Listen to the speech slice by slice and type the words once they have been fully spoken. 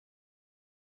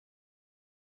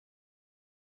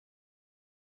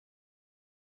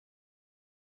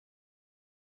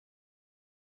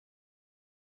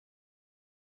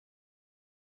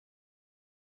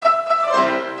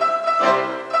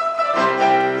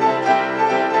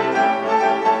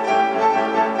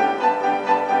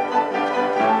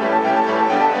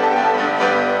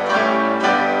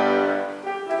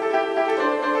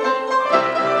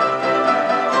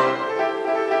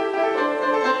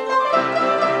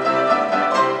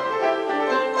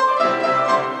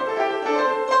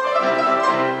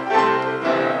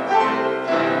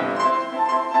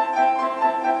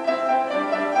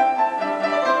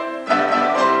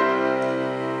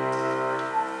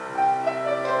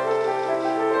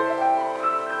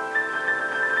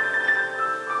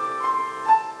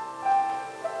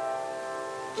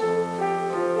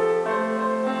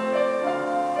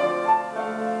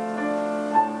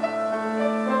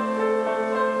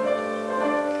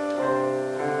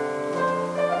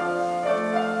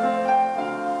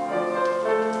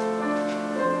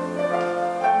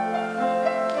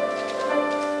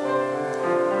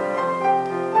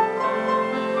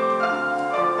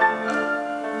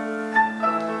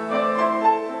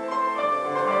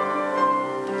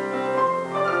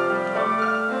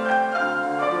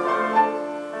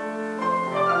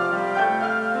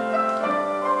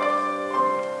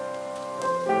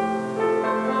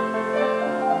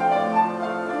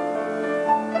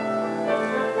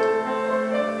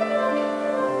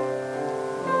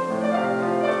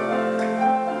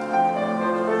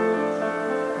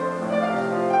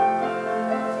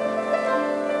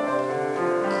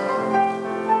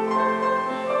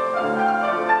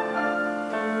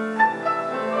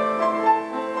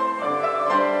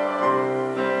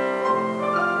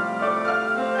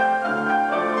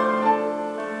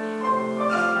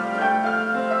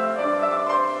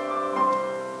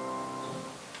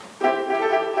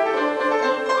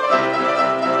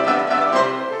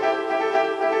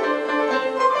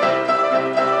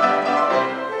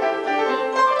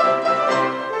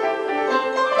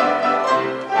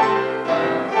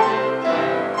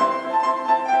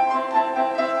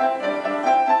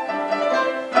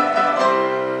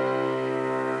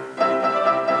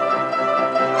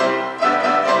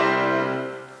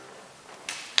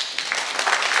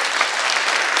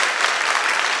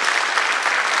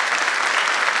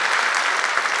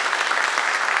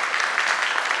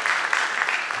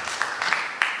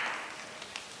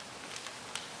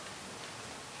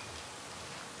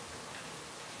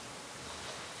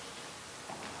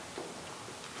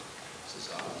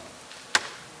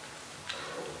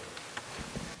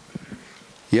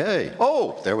Yay.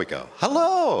 Oh, there we go.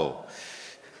 Hello.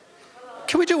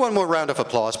 Can we do one more round of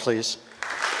applause, please?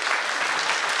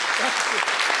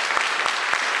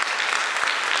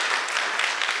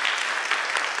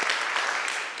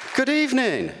 Good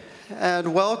evening,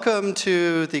 and welcome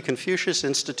to the Confucius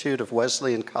Institute of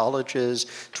Wesleyan College's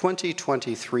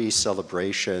 2023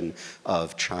 celebration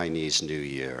of Chinese New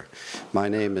Year. My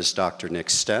name is Dr. Nick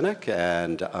Steneck,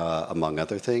 and among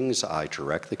other things, I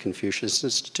direct the Confucius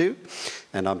Institute.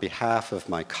 And on behalf of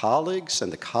my colleagues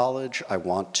and the college, I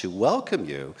want to welcome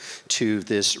you to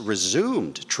this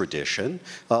resumed tradition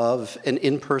of an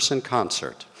in-person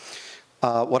concert.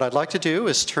 What I'd like to do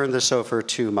is turn this over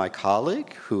to my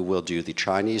colleague, who will do the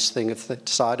Chinese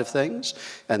side of things,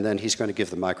 and then he's going to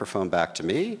give the microphone back to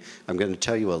me. I'm going to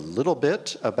tell you a little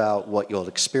bit about what you'll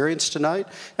experience tonight,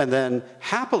 and then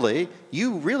happily,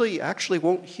 you really actually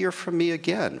won't hear from me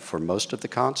again for most of the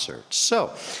concert.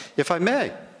 So, if I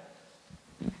may.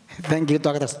 Thank you,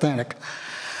 Dr. Steneck.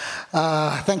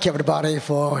 Thank you, everybody,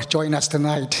 for joining us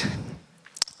tonight.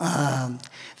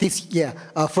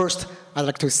 First, I'd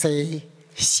like to say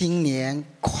新年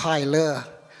快乐，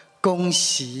恭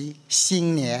喜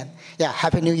新年. Yeah,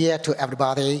 Happy New Year to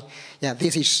everybody. Yeah,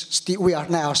 we are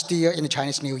now still in the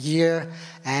Chinese New Year,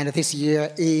 and this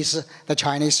year is the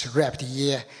Chinese Rabbit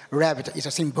Year. Rabbit is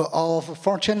a symbol of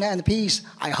fortune and peace.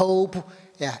 I hope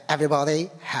everybody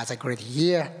has a great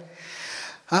year.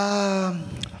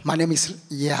 My name is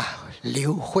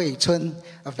Liu Huichun.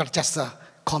 Just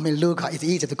call me Luca. It's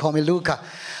easy to call me Luca.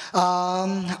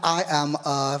 I am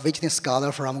a visiting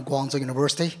scholar from Guangzhou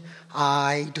University.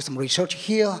 I do some research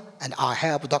here, and I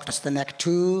help Dr. Steneck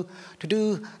to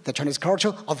do the Chinese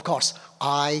culture. Of course,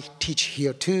 I teach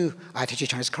here too. I teach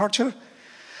Chinese culture.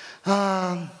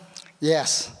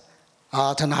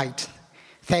 Tonight,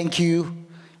 thank you.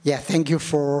 Yeah, thank you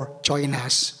for joining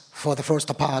us for the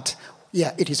first part.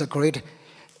 Yeah, it is a great.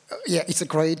 It's a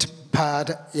great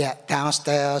part. Yeah,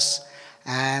 downstairs.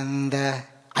 And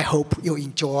I hope you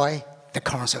enjoy the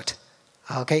concert.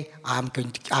 Okay, I'm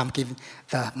giving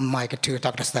the mic to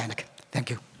Dr. Steneck. Thank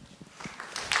you.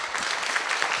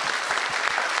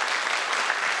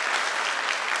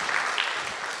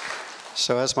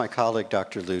 So as my colleague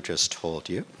Dr. Liu just told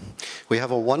you, we have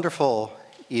a wonderful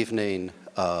evening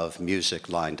of music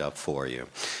lined up for you.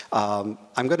 I'm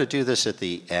going to do this at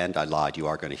the end. I lied. You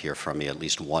are going to hear from me at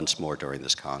least once more during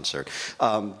this concert.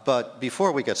 But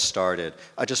before we get started,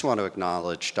 I just want to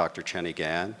acknowledge Dr. Chenny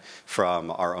Gan from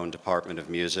our own Department of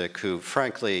Music, who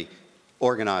frankly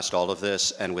organized all of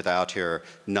this, and without her,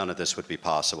 none of this would be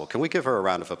possible. Can we give her a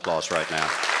round of applause right now?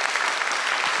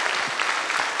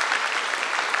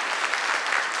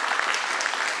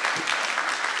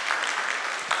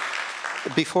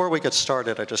 Before we get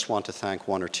started, I just want to thank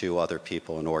one or two other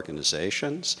people and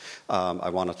organizations. I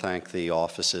want to thank the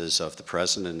offices of the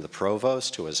President and the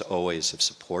Provost, who as always have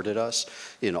supported us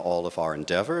in all of our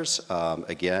endeavors.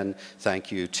 Again, thank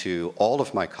you to all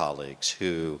of my colleagues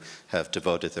who have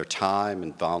devoted their time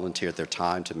and volunteered their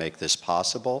time to make this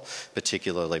possible,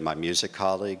 particularly my music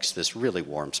colleagues. This really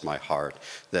warms my heart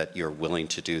that you're willing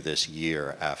to do this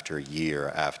year after year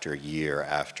after year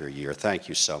after year. Thank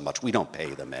you so much. We don't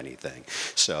pay them anything.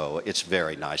 So it's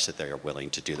very nice that they are willing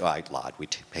to do that. I lied, we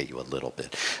pay you a little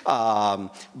bit.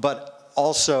 But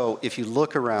also, if you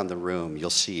look around the room, you'll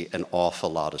see an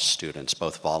awful lot of students,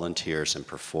 both volunteers and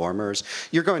performers.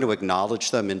 You're going to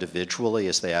acknowledge them individually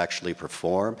as they actually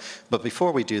perform. But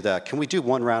before we do that, can we do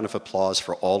one round of applause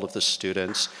for all of the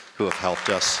students who have helped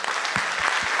us?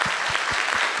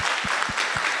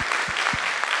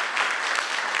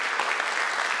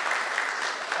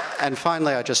 And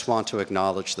finally, I just want to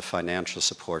acknowledge the financial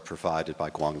support provided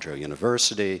by Guangzhou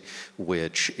University,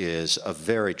 which is a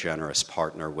very generous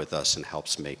partner with us and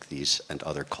helps make these and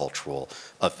other cultural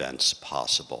events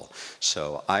possible.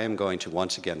 So I am going to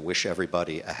once again wish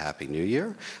everybody a Happy New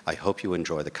Year. I hope you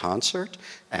enjoy the concert,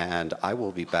 and I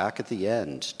will be back at the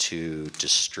end to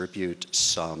distribute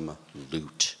some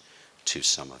loot to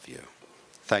some of you.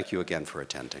 Thank you again for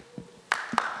attending.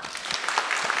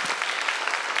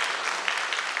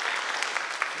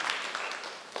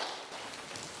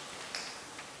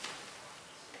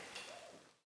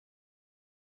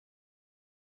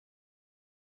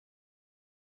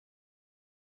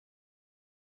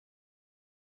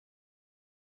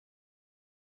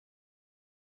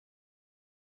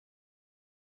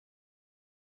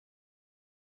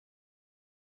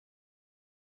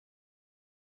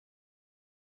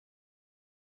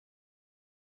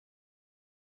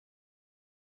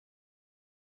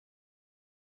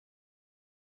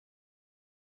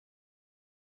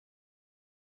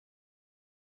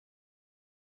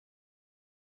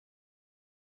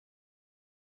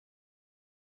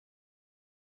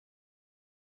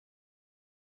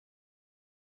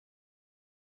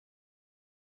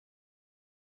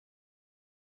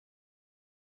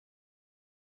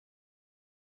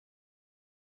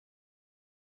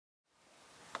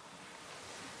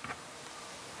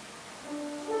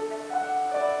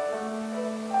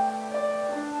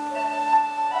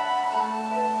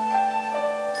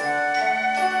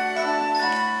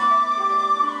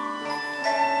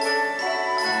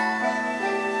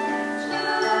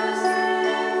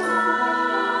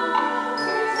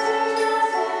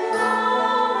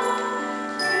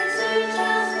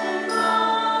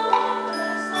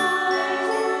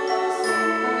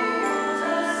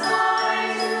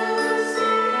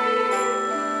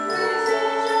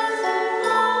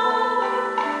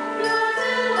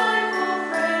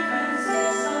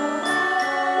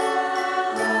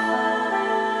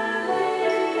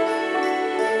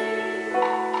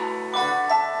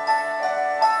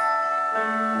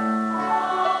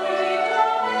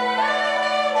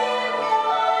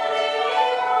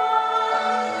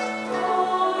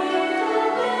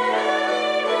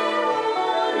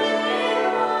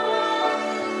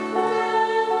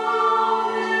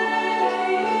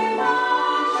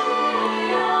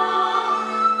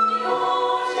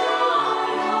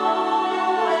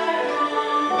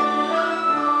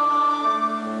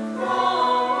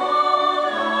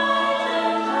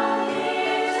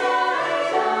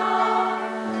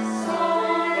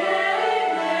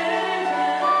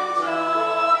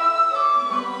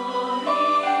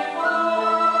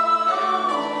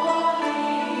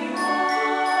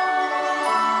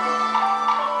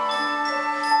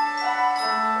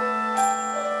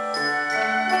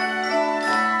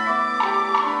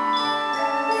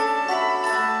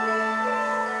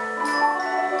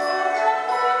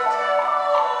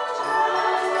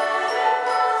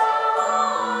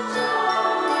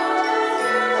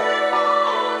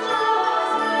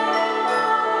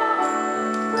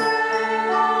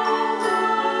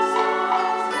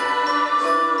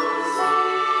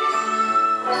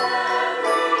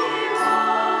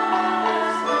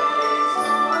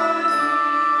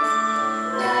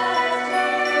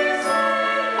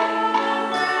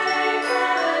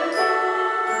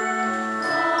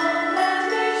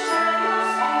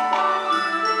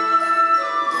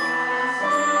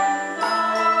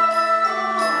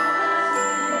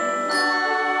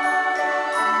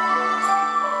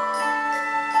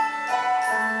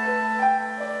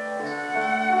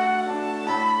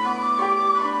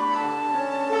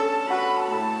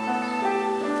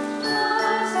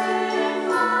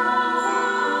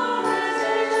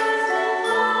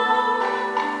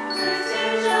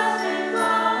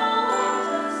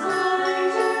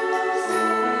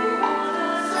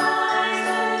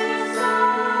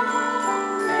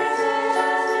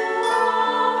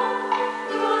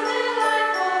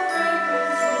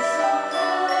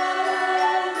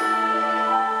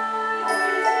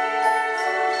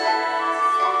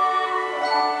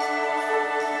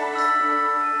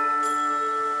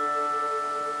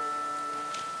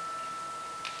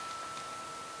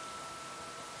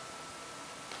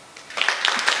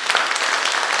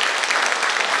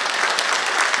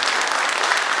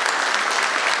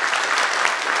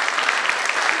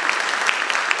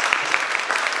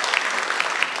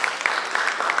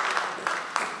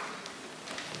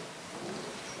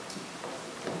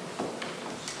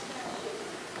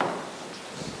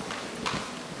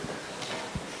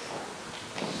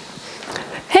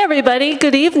 everybody.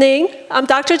 Good evening. I'm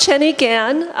Dr. Chenny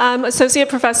Gan. I'm Associate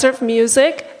Professor of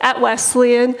Music at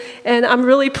Wesleyan, and I'm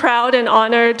really proud and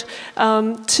honored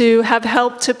to have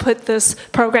helped to put this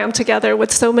program together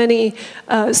with so many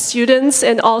students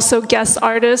and also guest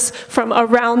artists from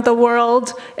around the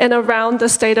world and around the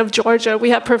state of Georgia.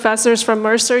 We have professors from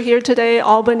Mercer here today,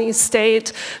 Albany State,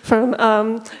 from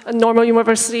Normal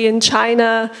University in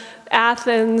China,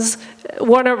 Athens,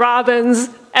 Warner Robins,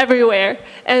 everywhere.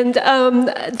 And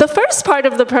the first part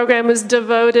of the program is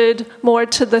devoted more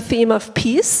to the theme of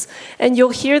peace, and you'll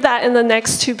hear that in the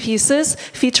next two pieces,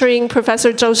 featuring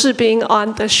Professor Zhou Shibing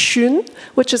on the shun,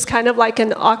 which is kind of like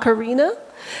an ocarina.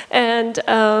 And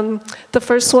the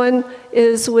first one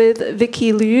is with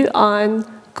Vicky Liu on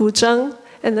guzheng,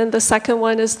 and then the second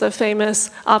one is the famous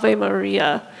Ave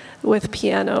Maria with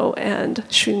piano and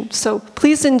shun. So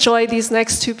please enjoy these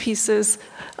next two pieces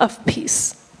of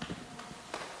peace.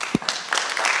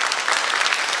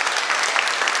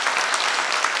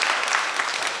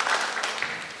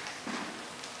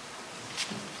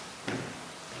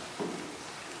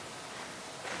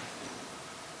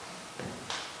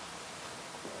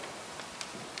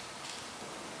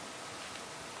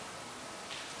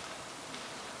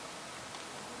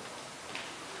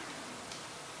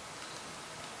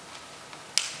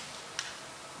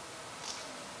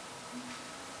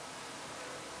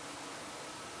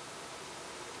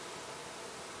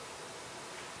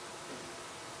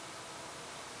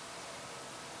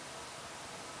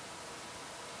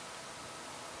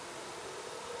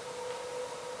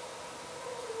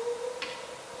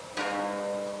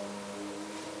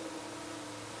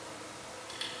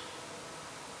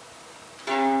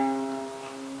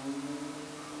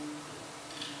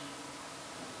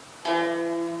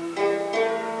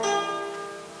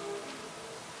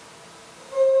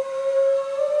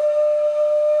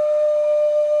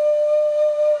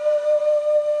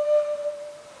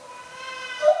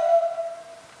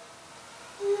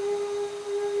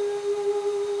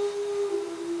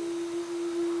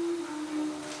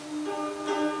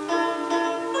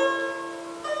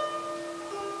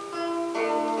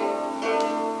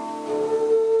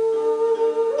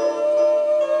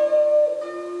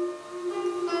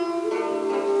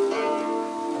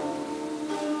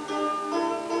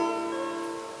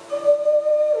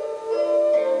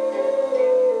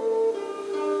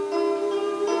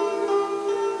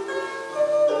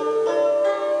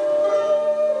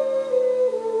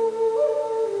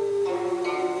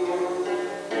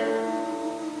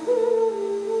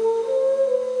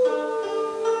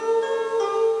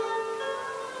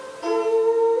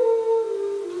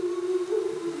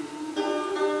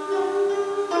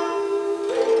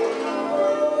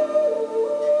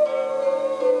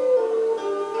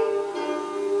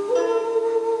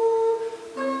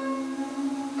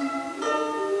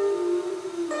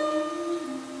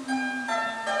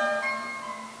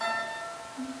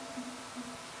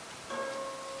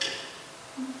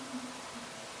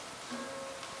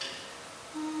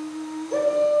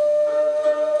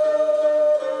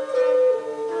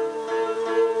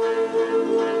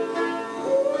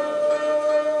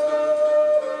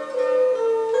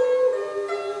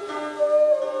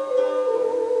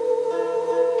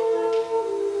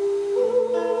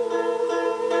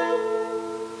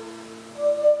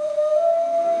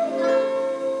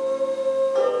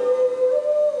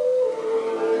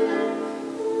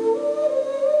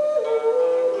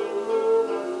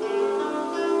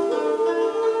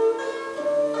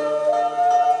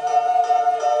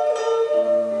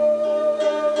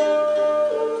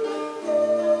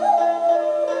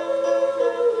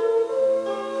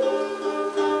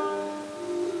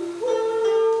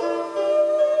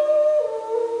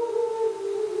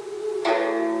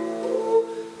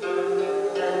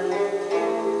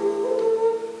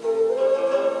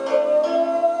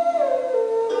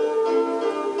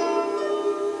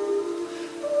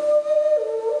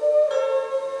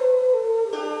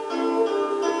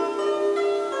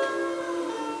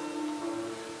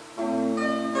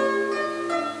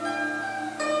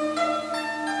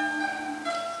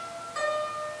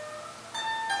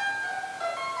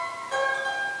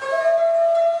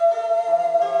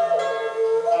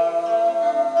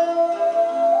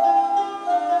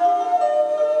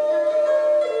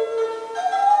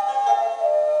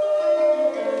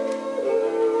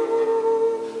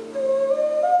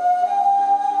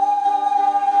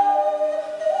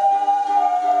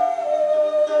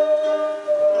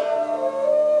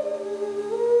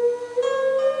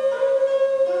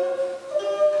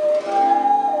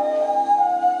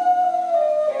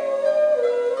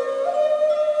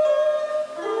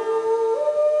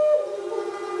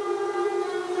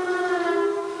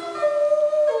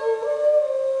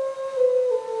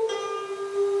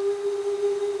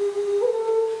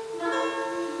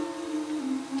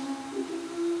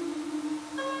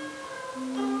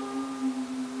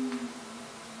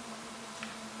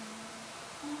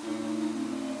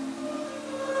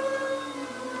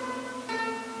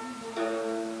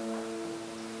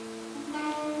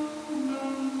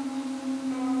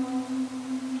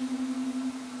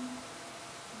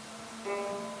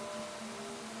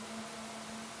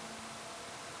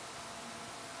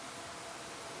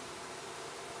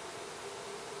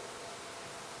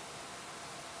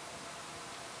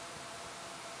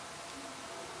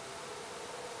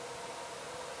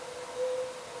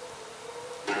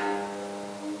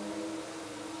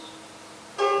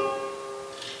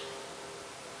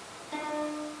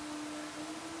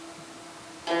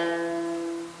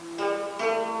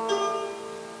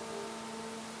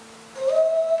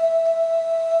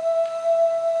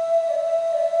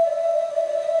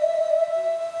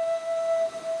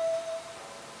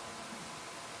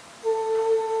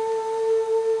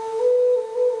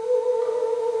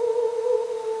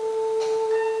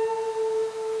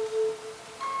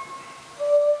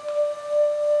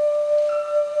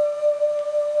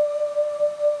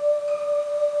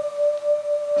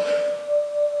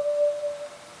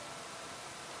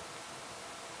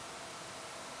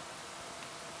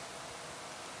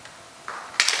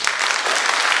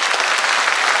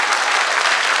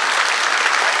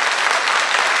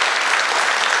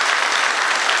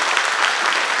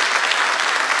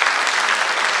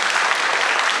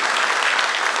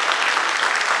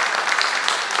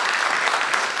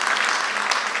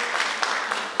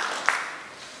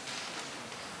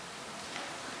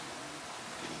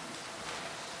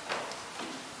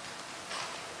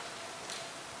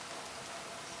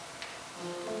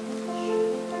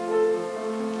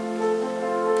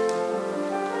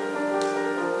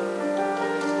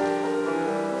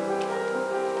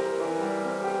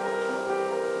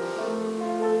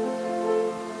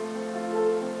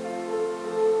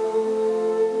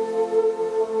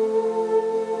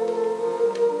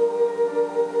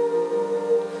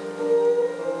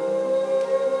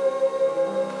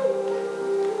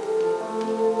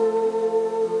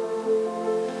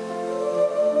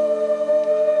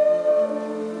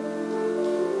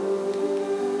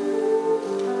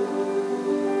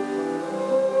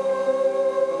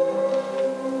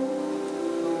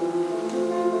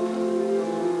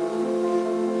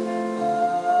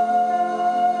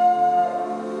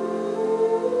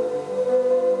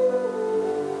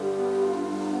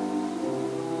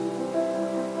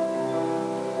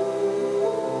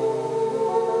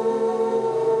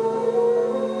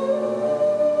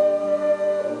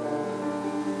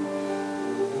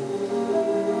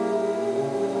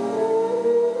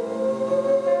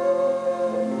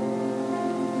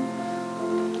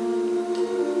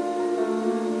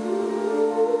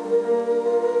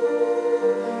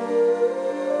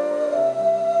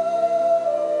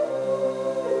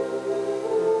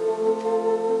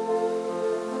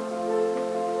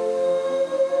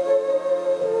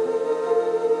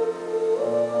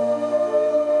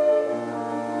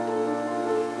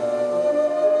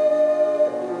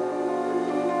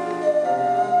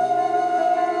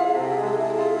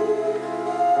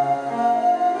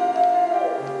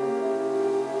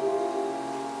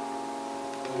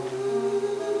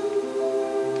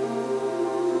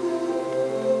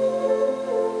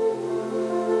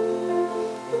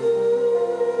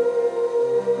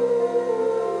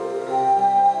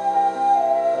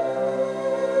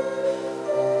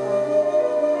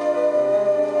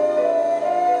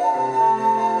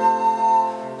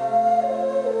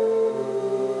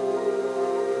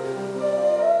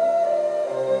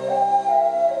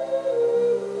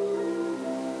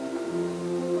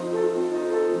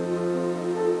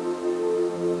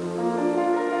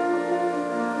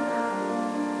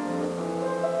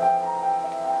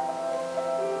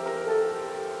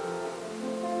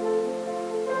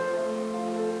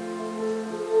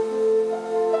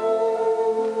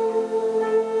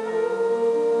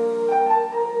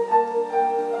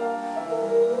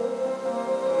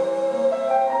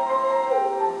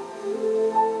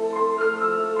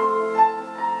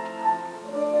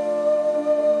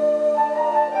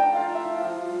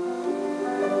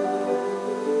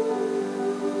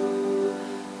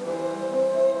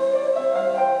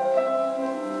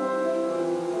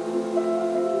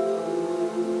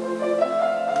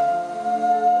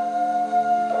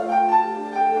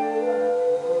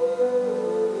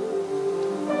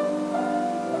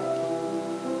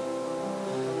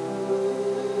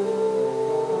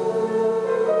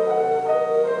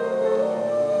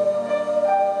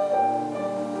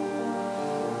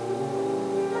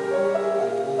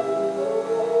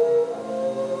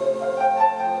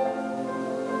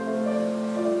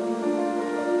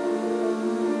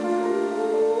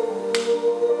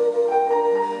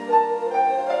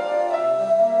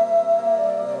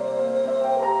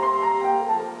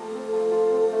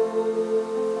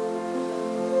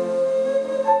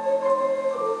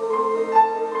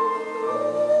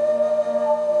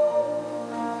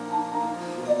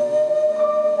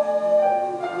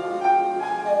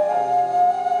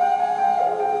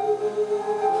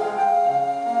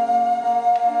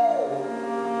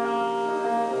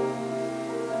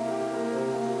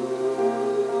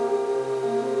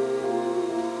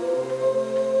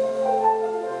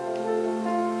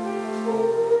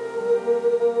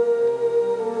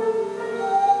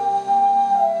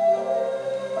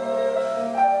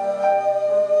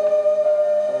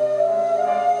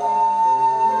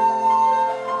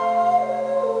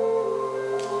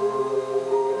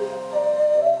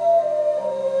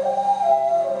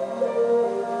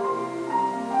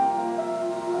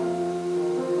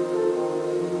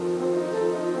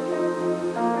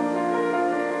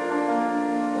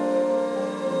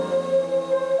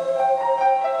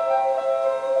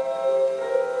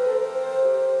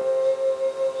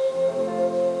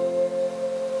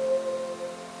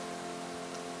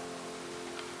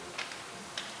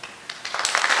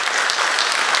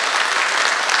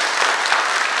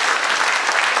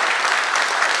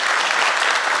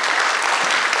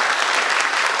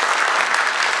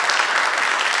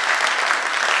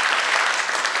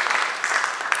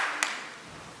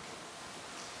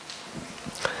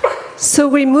 So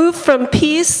we move from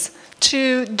peace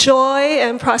to joy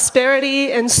and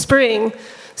prosperity and spring.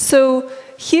 So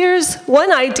here's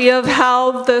one idea of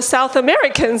how the South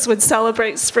Americans would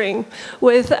celebrate spring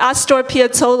with Astor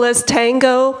Piazzolla's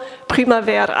tango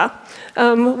Primavera.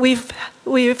 We've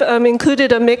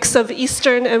included a mix of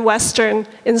Eastern and Western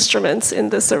instruments in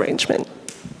this arrangement.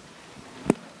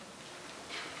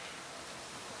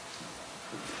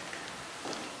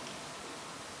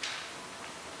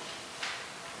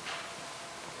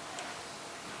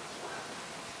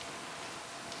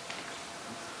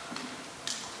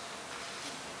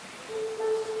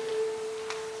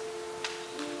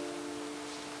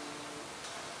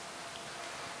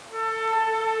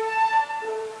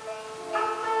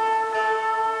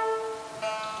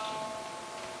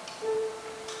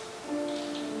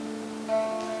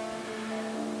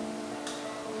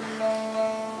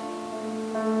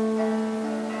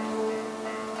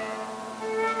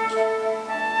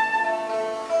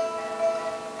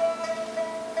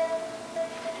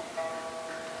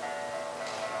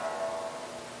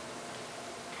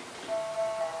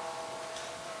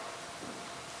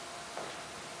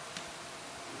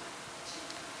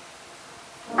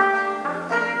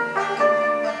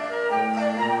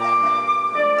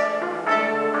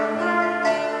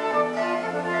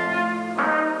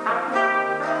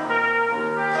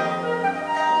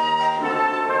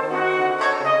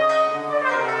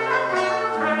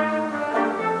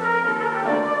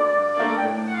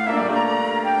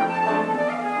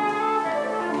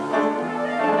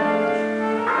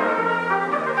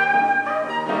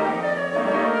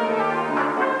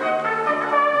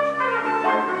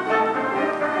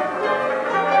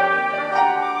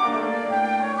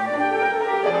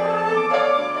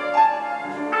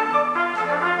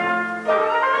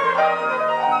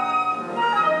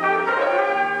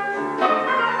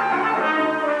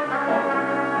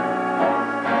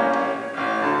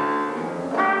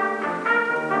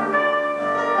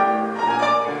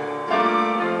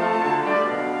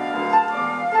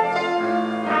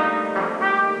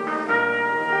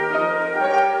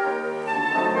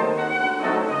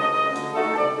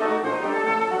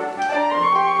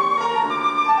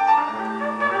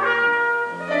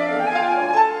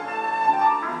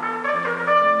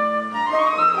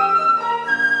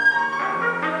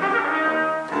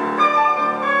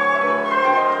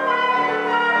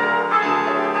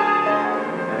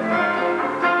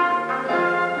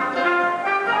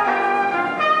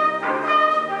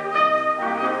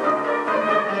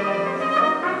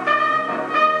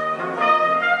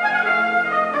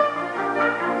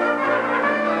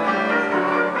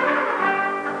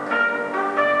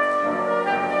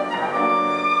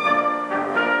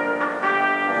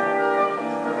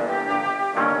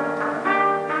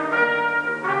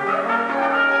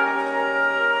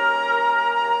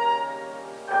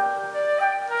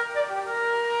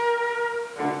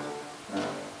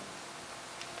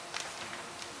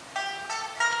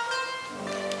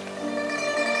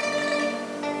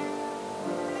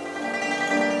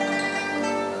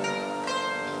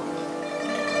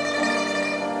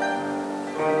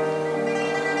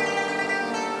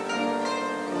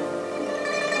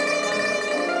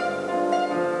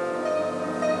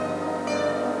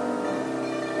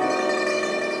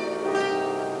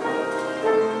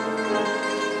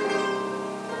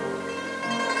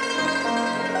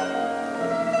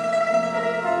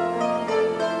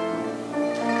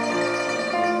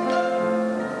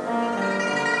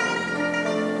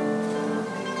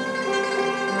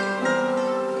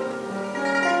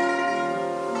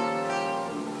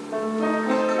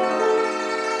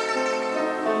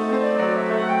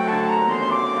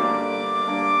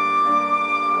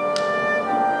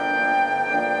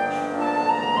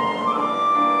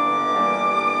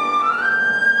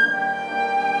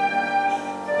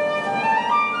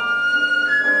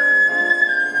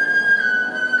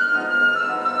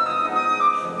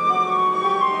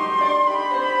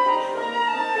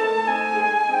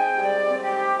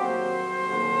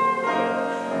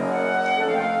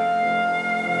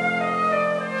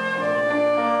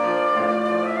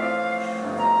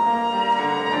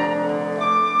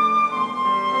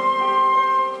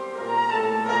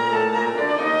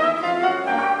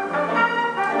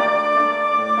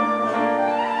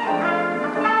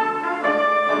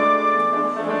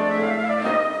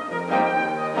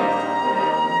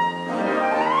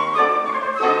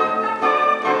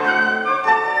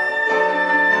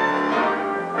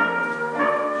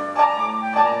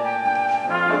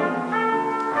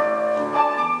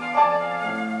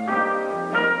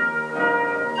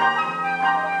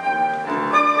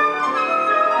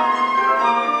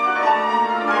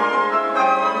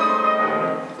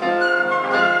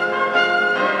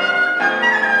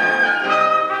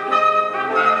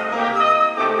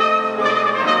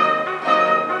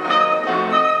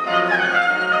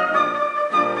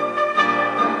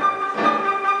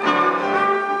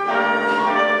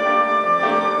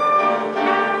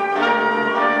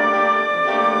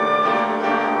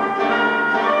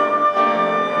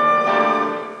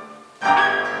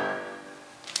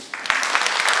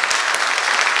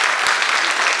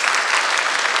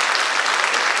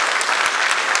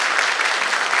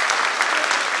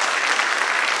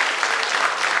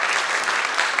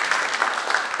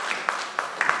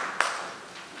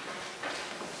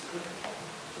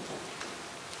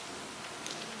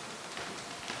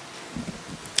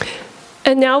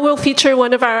 And now we'll feature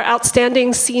one of our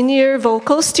outstanding senior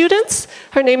vocal students.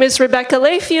 Her name is Rebecca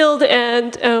Layfield,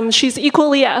 and she's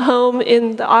equally at home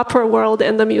in the opera world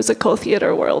and the musical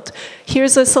theater world.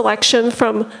 Here's a selection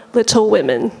from Little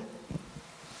Women.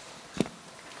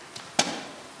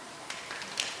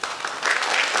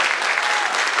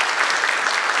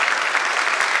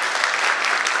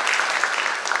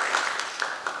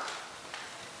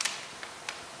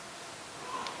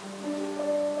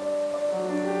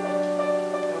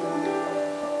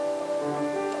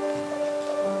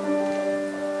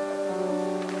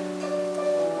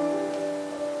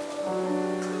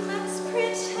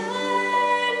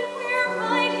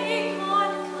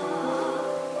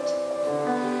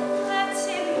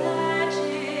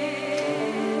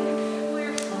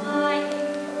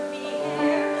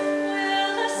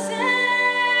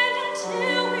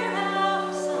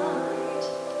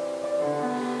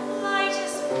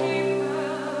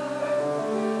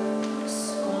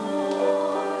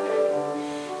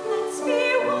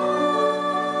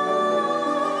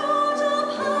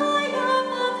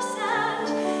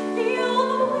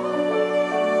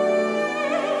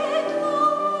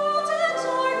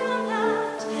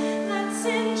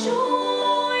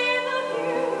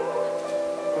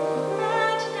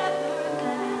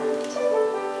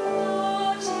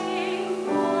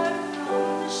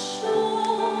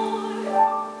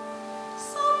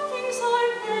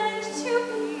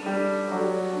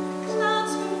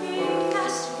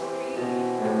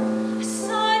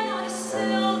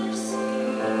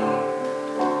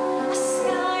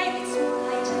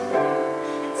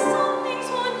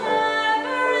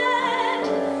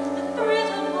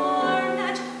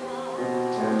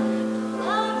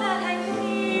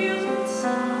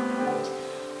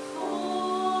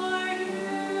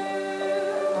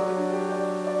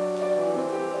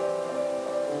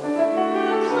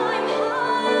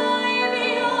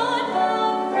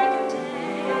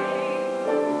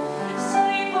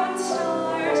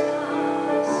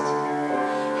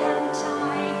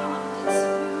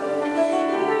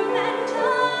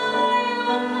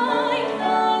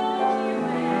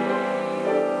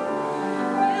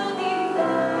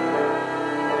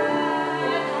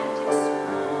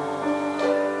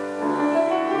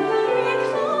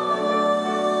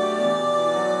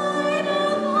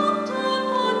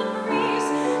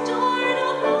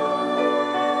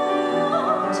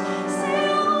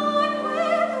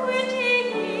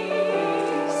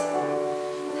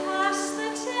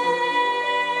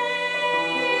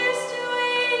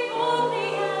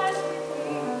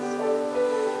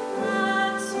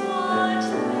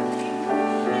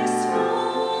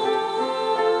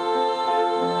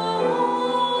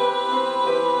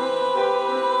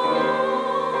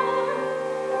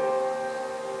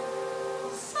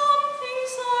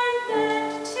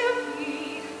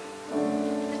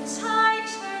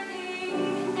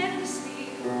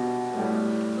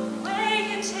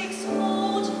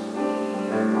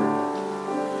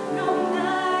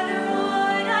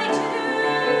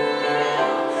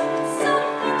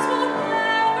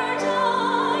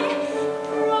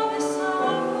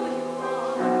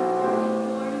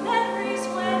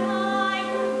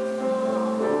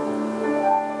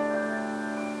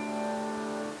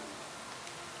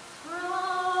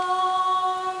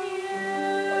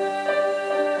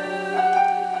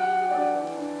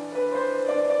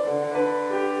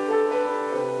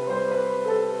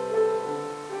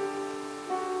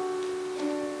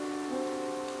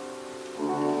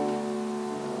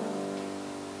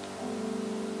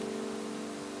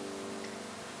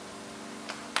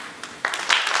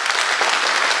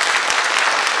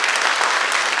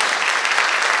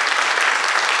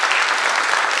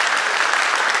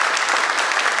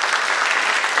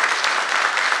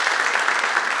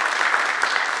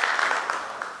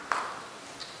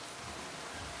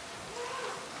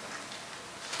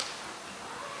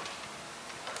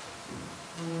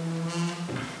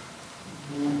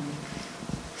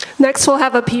 Next, we'll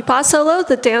have a pipa solo,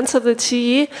 the dance of the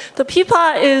Qiyzi. The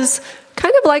pipa is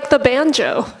kind of like the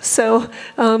banjo, so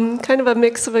kind of a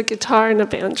mix of a guitar and a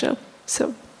banjo.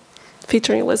 So,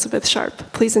 featuring Elizabeth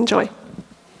Sharp. Please enjoy.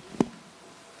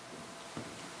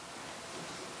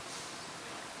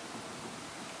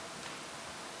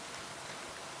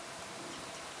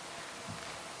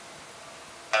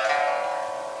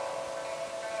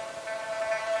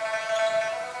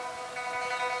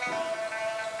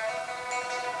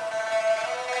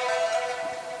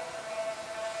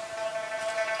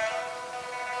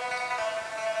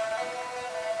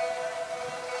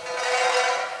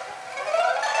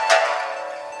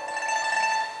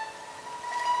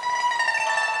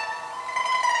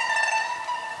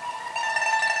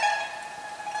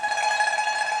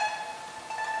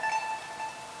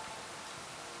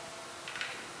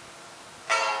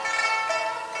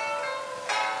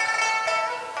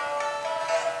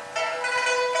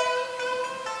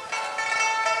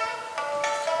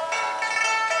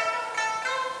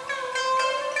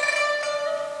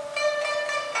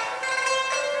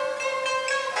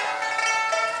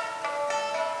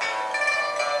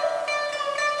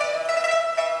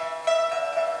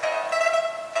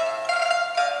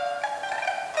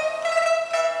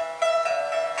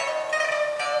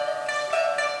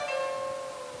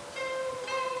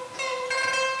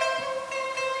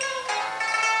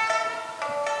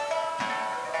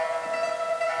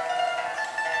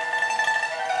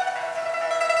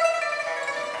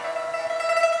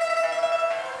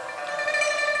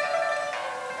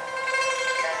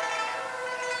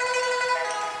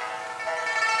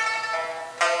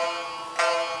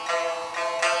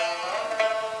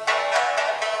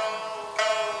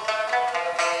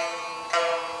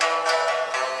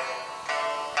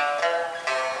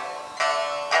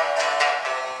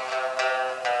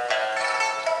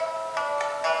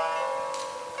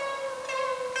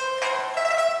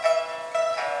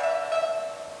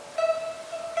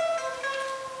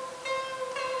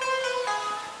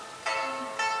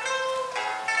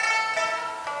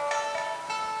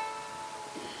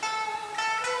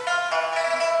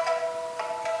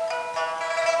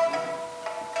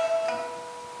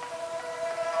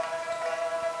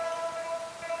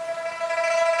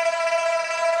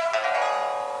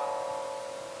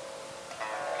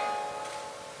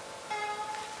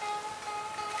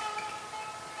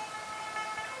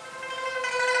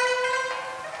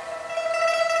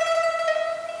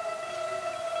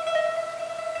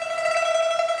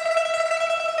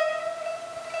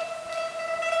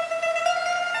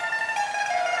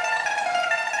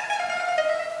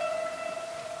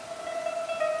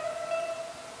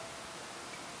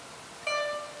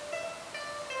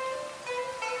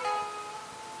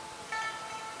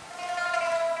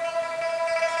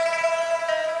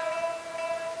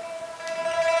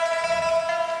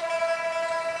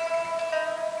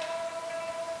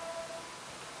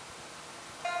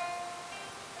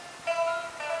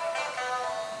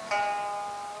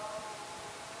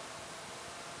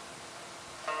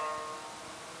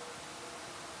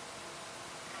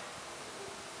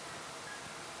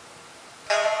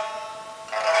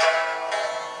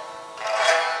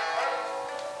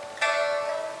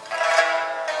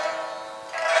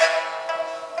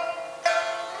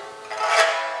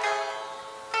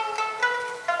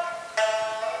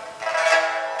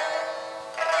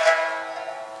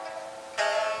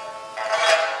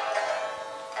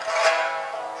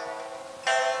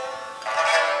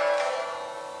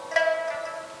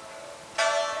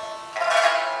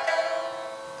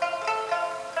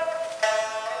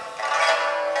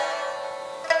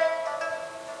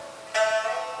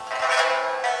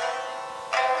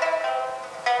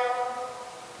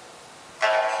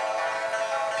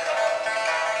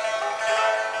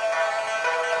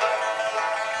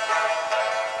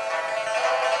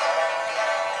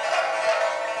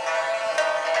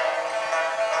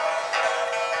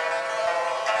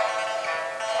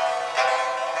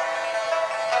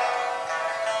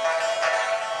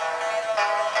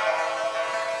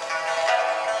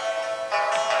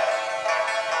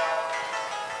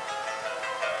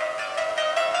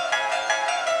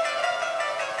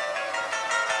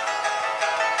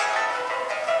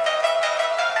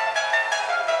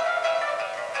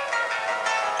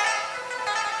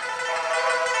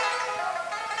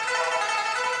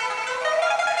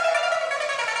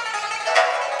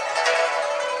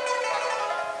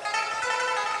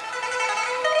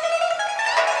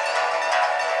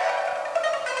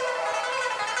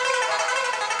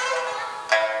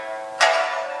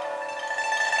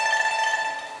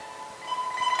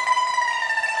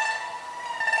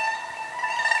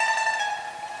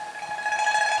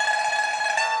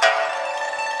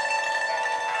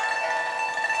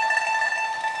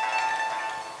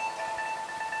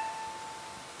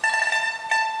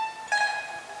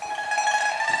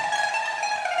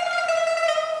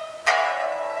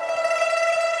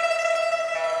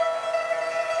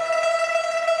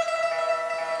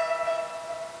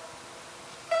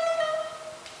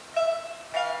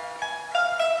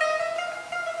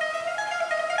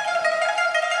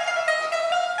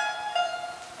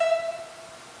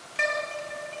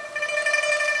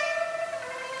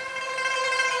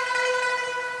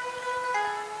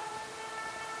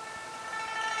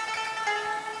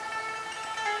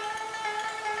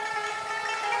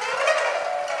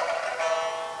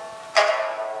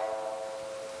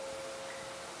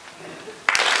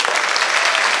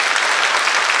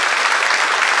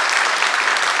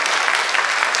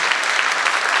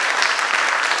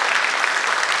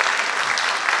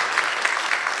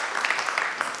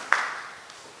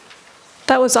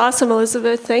 That was awesome,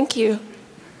 Elizabeth. Thank you.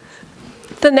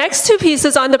 The next two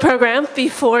pieces on the program,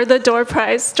 before the door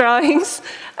prize drawings,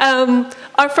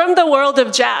 are from the world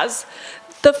of jazz.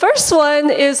 The first one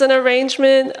is an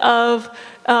arrangement of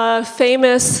a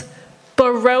famous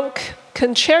Baroque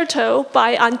concerto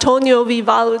by Antonio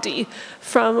Vivaldi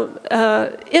from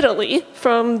Italy,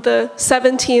 from the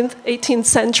 17th, 18th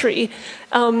century.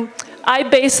 I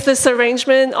based this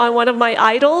arrangement on one of my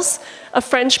idols, a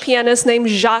French pianist named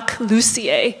Jacques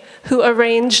Lussier, who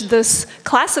arranged this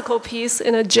classical piece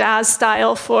in a jazz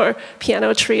style for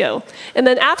piano trio. And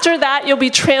then after that, you'll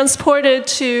be transported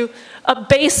to a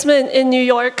basement in New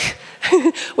York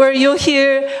where you'll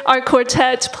hear our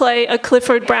quartet play a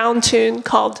Clifford Brown tune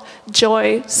called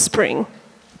Joy Spring.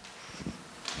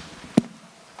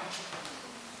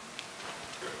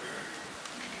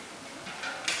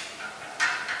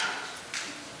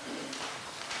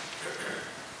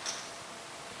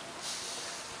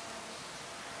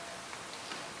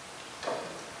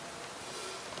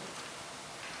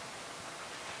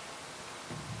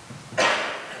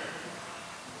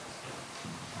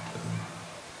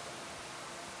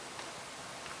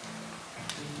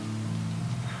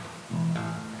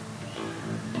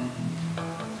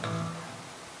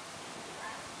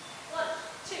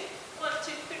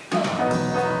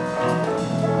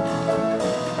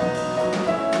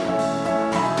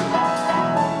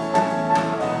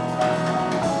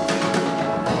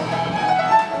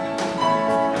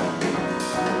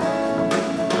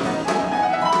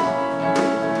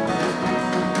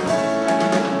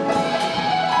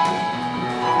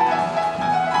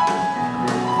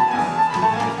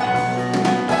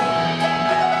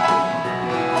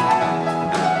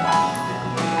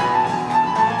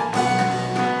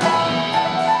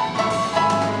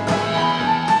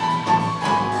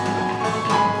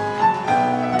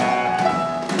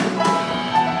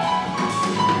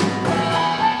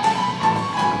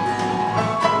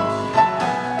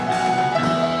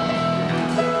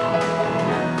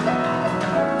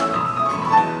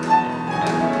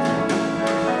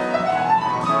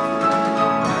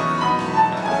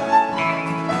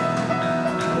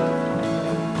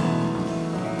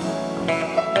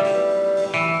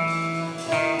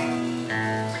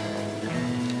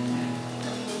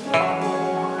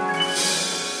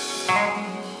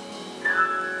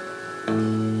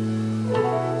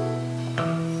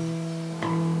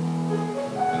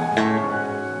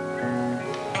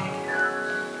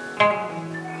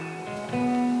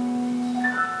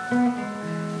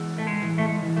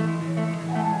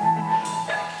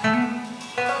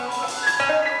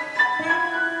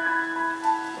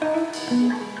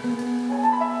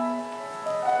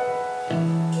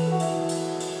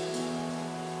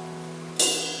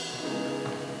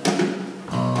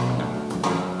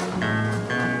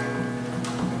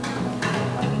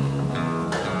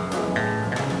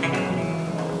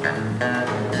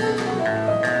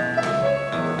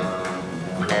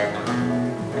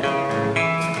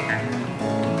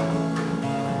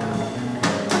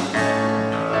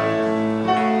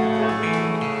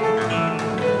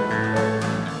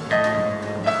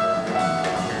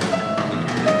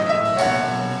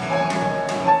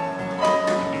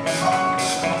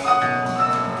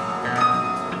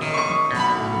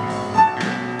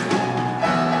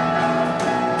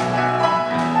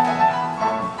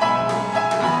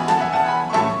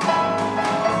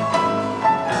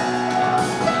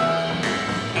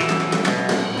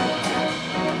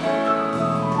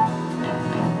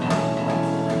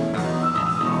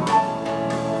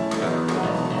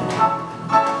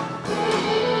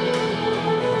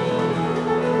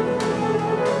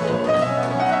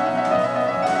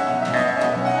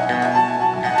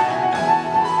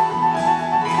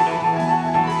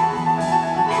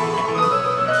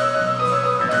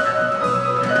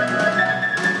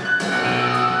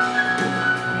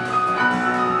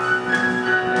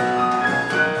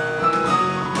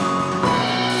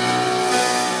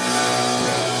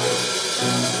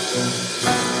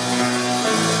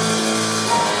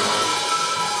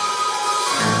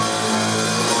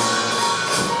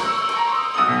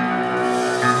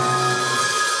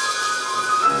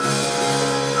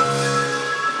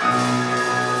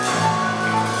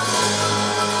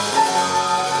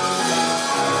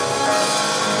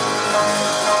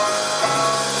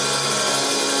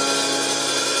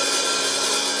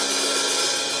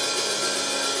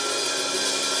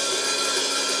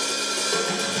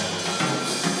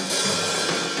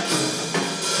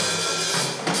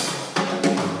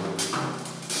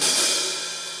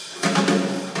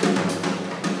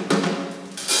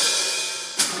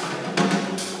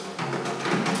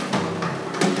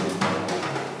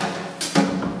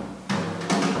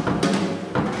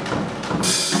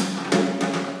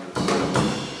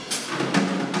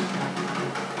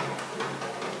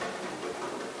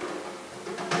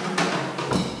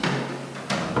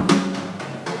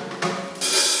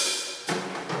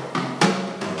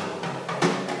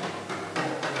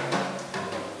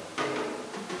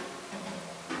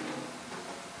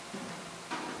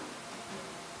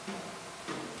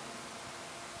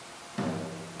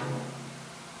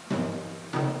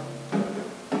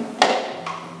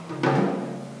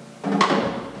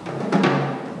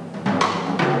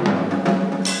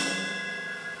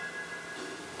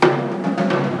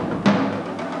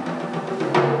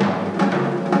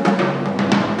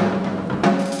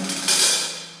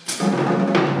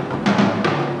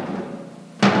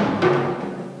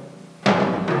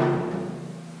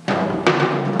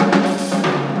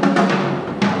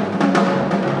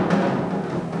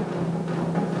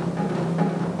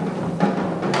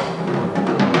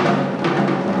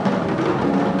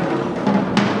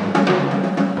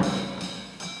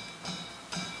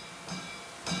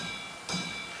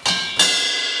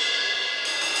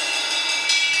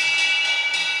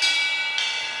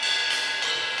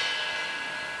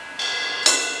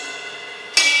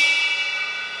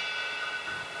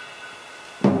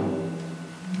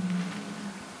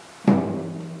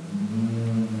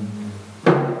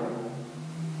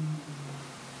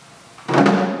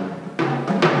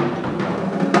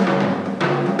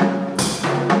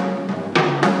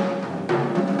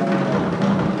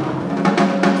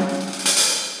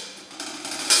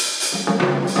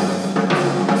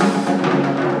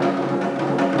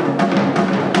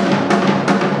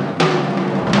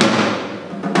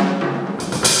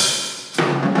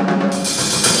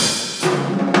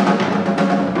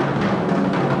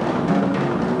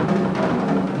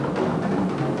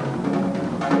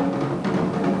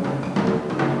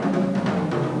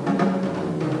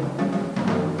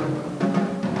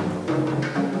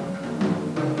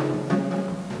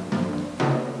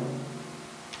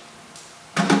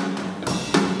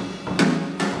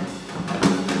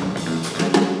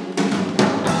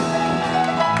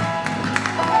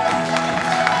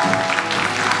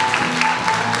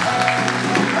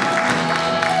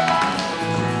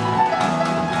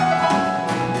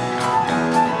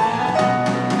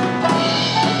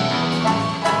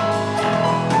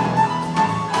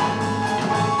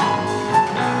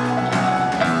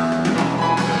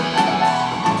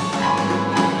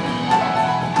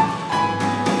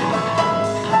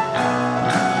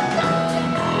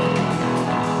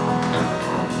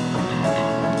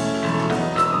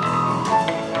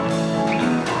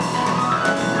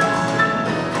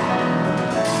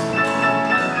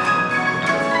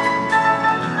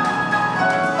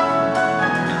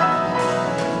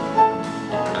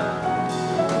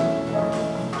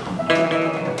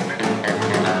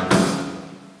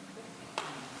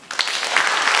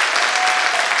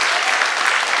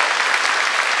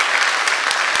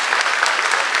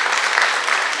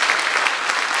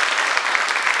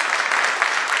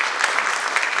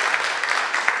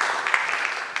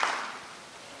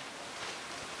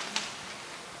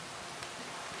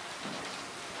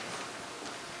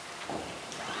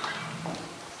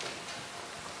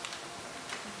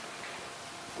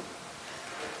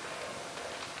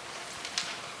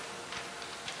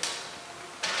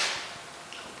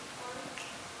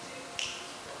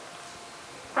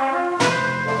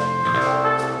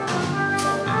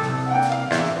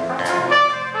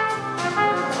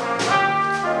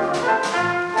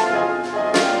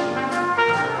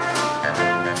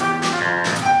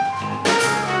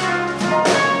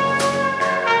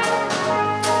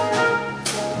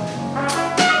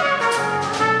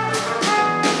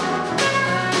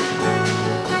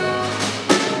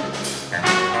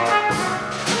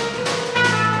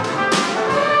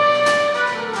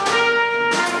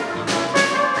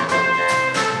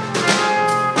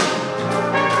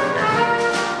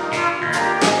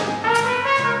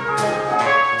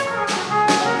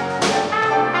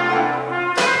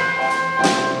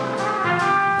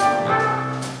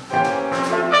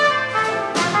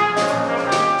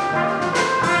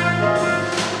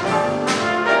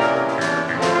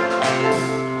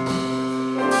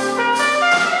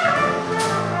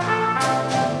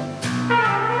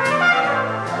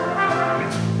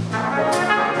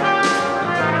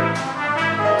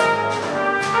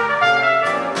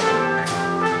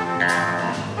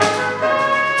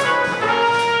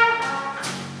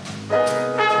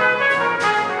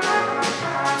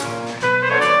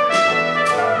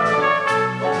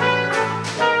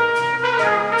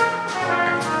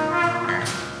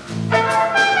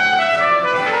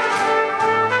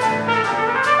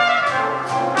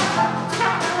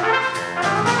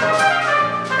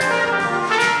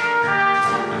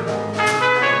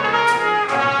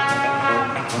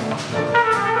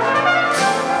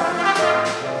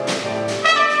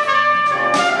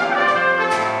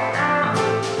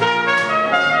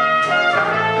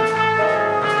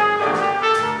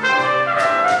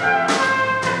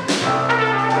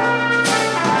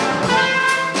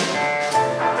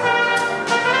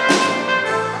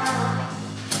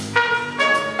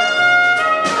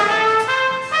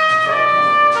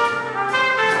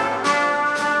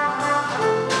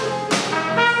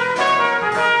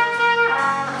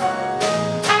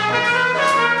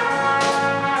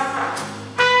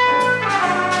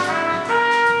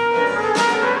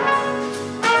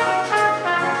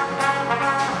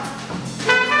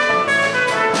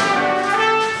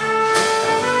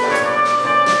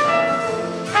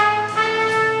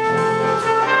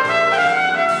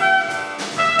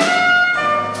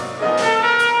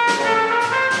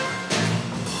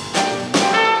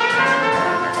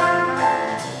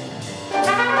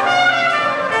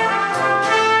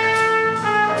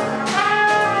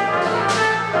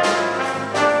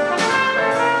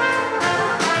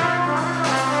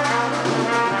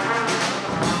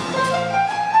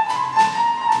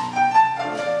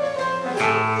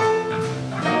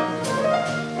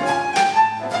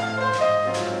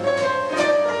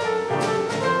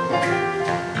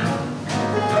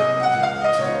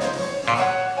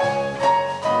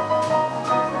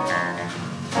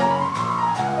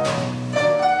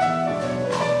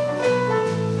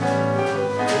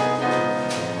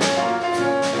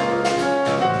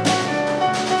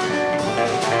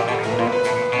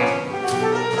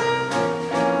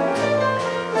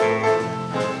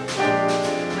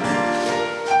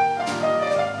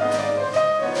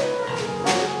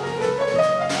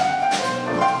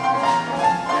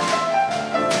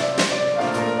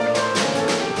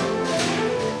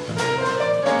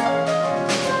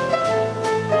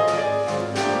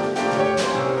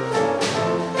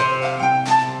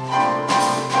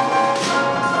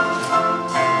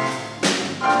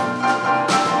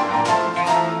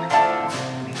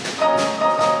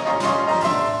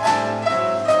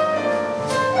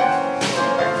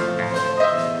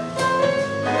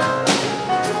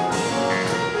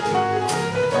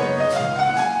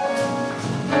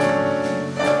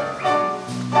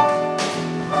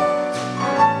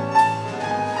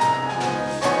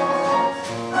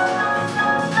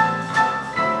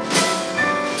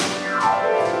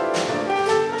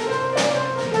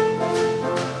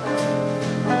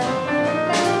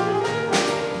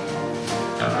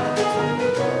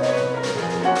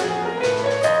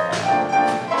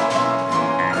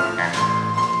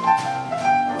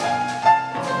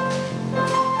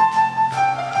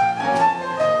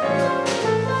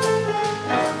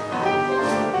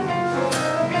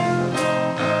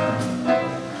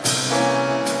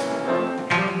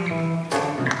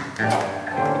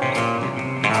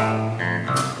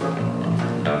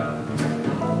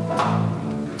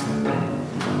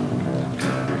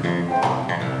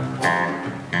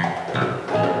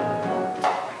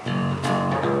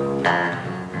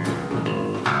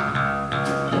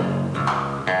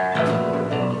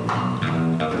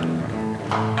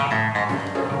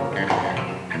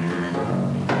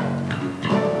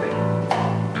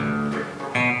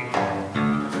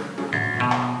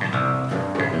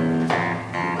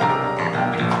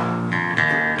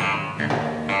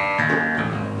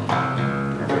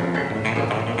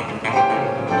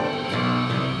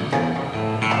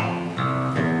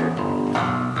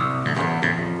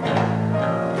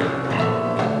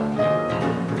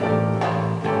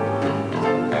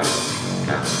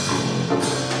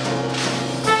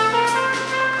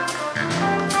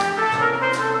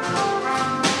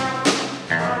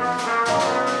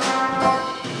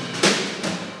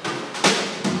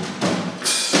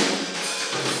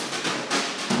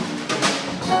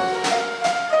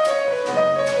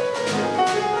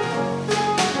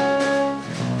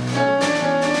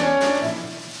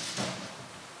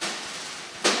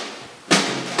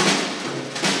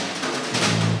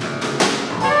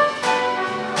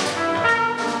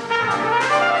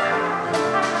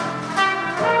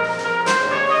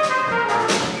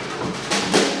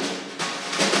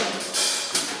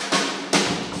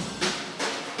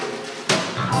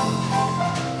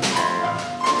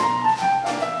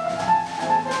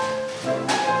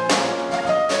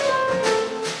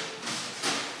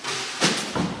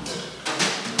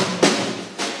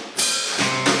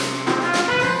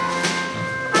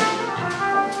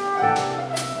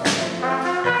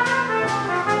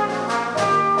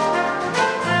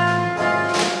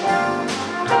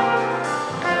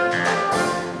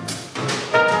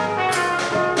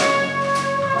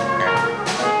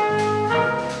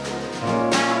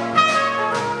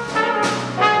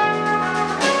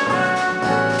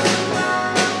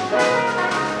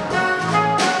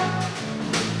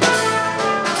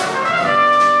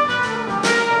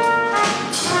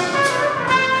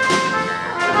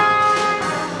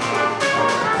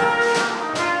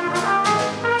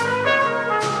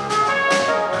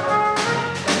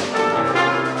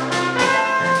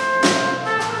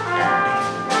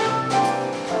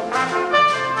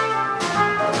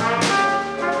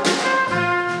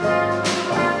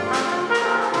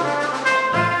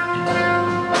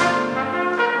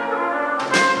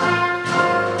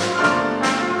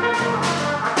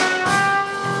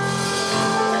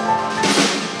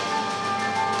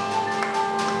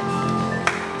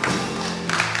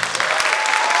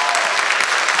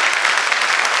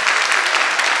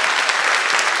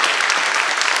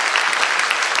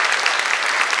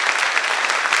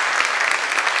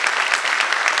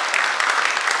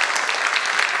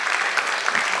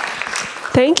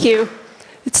 Thank you.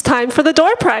 It's time for the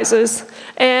door prizes.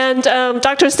 And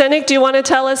Dr. Steneck, do you want to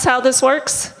tell us how this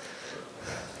works?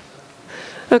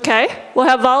 Okay, we'll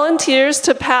have volunteers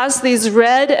to pass these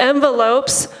red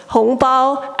envelopes, 红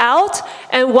包, out.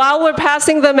 And while we're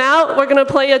passing them out, we're going to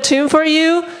play a tune for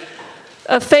you.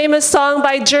 A famous song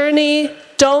by Journey,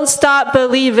 Don't Stop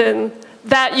Believin',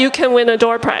 that you can win a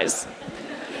door prize.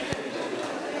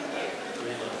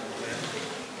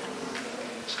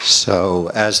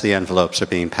 So as the envelopes are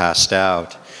being passed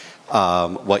out,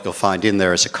 what you'll find in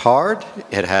there is a card.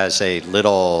 It has a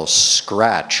little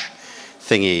scratch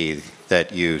thingy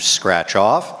that you scratch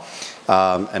off.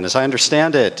 And as I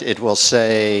understand it, it will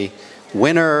say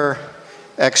winner,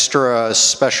 extra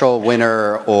special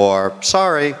winner, or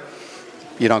sorry,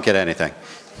 you don't get anything.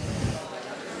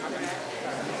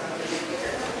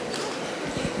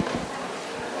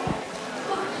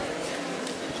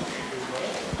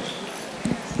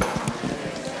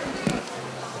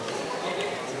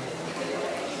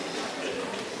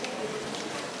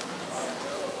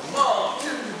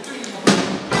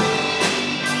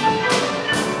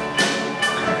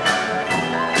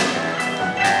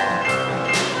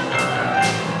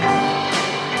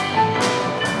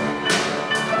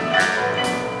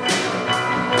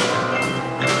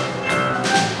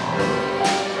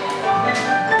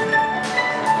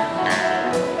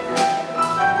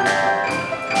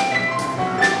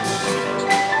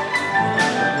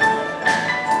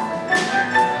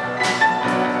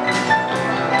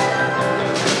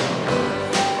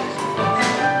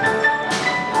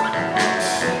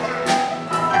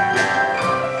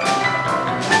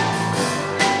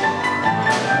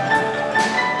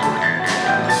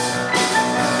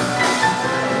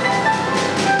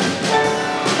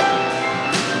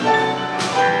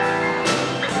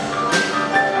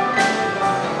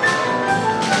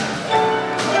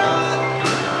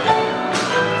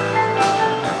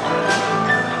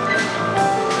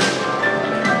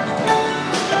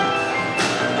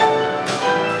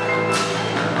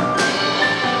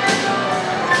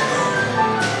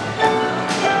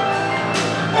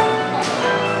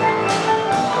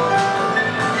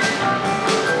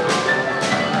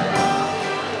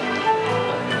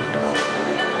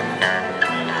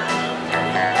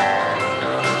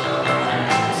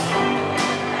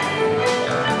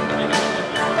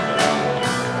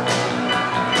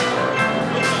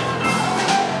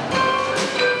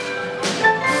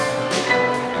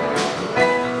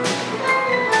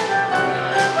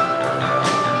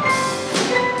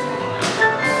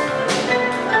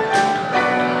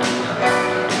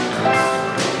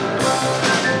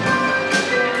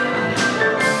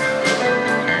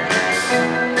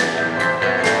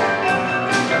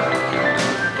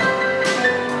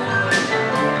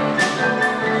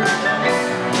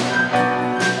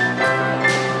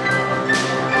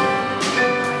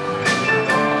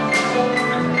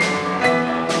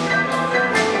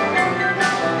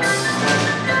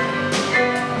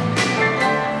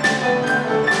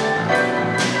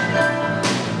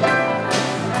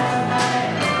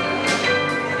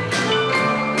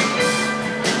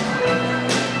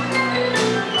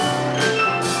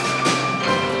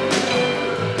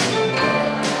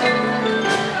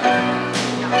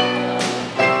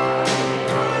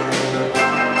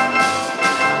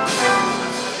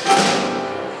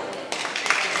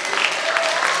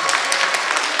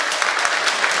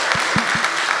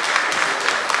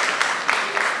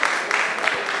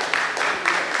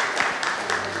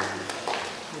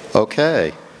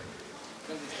 Okay.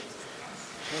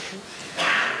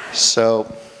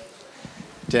 So,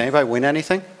 did anybody win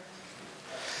anything?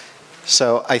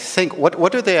 So I think,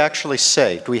 what do they actually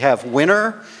say? Do we have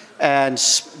winner, and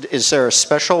is there a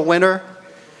special winner?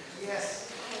 Yes.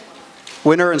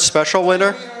 Winner and special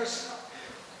winner?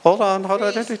 Hold on. Put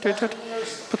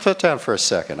that down for a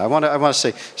second. I want to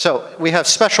say, so we have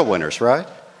special winners, right?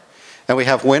 And we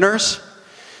have winners.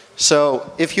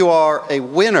 So if you are a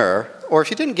winner, or if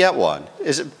you didn't get one,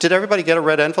 did everybody get a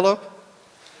red envelope?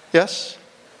 Yes?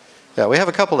 Yeah, we have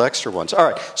a couple extra ones. All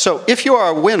right, so if you are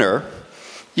a winner,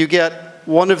 you get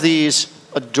one of these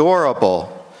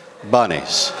adorable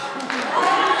bunnies.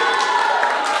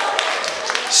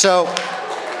 So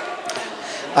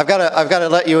I've got to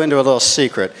let you into a little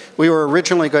secret. We were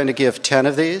originally going to give 10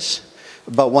 of these,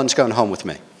 but one's gone home with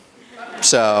me.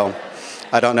 So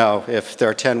I don't know. If there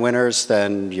are 10 winners,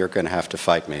 then you're going to have to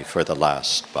fight me for the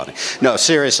last bunny. No,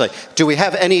 seriously. Do we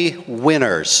have any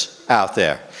winners out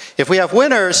there? If we have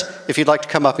winners, if you'd like to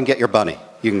come up and get your bunny,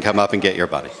 you can come up and get your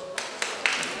bunny.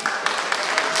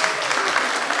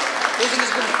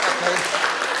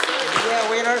 Yeah,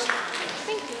 winners.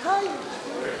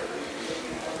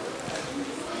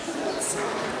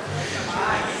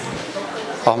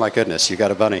 Oh my goodness, you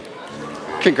got a bunny.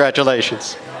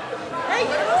 Congratulations.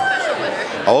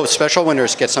 Oh, special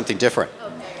winners get something different.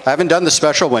 I haven't done the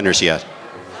special winners yet.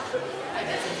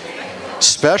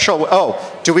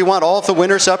 Do we want all of the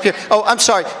winners up here? Oh, I'm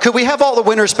sorry. Could we have all the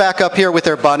winners back up here with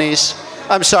their bunnies?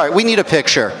 I'm sorry, we need a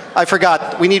picture. I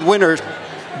forgot, we need winners,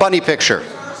 bunny picture.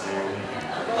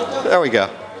 There we go.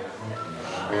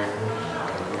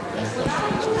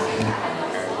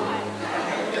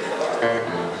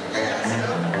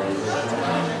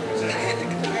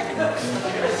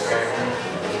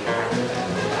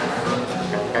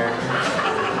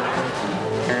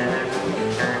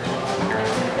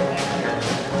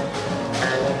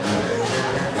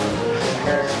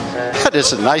 That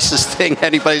is the nicest thing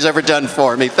anybody's ever done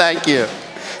for me. Thank you.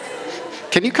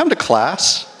 Can you come to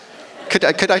class? Could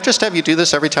I just have you do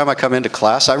this every time I come into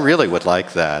class? I really would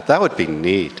like that. That would be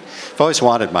neat. I've always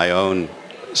wanted my own.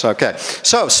 So, okay.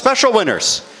 So, special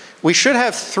winners. We should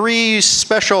have 3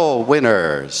 special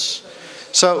winners.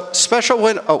 So, special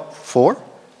winner. Oh, 4?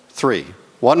 3.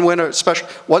 One winner,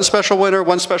 one special winner,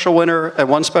 one special winner, and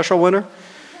one special winner.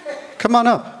 Come on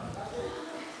up.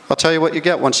 I'll tell you what you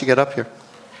get once you get up here.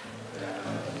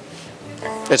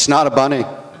 It's not a bunny.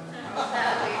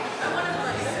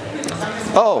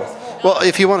 Oh, well,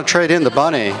 if you want to trade in the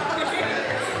bunny. No,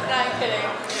 I'm kidding.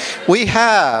 We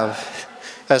have,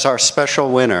 as our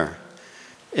special winner,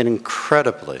 an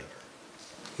incredible,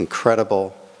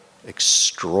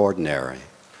 extraordinary,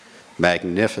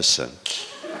 magnificent,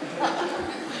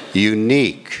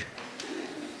 unique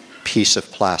piece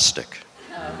of plastic.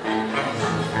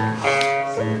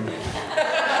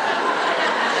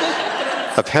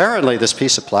 Apparently, this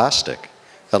piece of plastic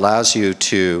allows you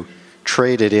to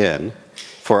trade it in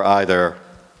for either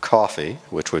coffee,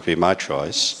 which would be my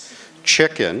choice,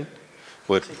 chicken,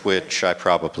 which I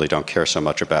probably don't care so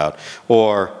much about,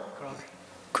 or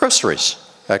groceries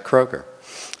at Kroger.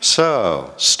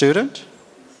 So, student,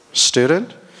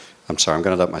 I'm sorry, I'm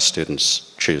going to let my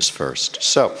students choose first.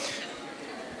 So,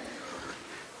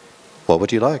 what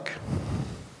would you like?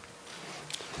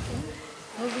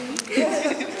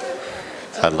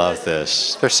 I love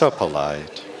this. They're so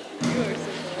polite.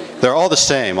 They're all the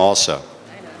same also,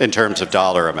 in terms of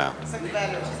dollar amount.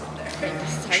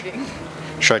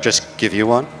 Should I just give you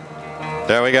one?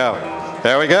 There we go.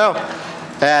 There we go.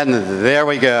 And there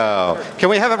we go. Can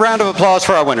we have a round of applause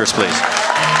for our winners, please?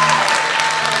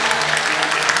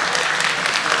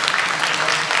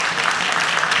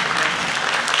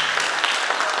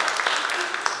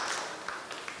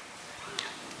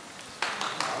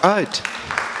 All right.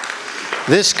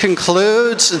 This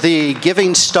concludes the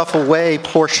giving stuff away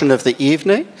portion of the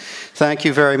evening. Thank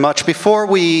you very much. Before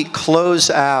we close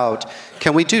out,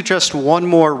 can we do just one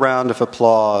more round of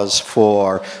applause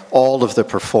for all of the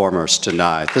performers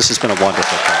tonight? This has been a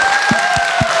wonderful time.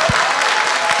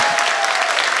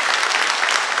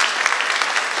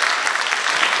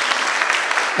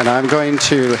 And I'm going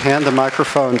to hand the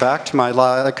microphone back to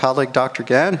my colleague, Dr.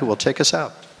 Gan, who will take us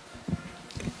out.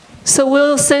 So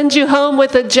we'll send you home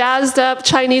with a jazzed up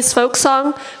Chinese folk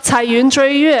song, 彩云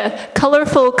追月,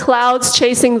 colorful clouds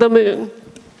chasing the moon.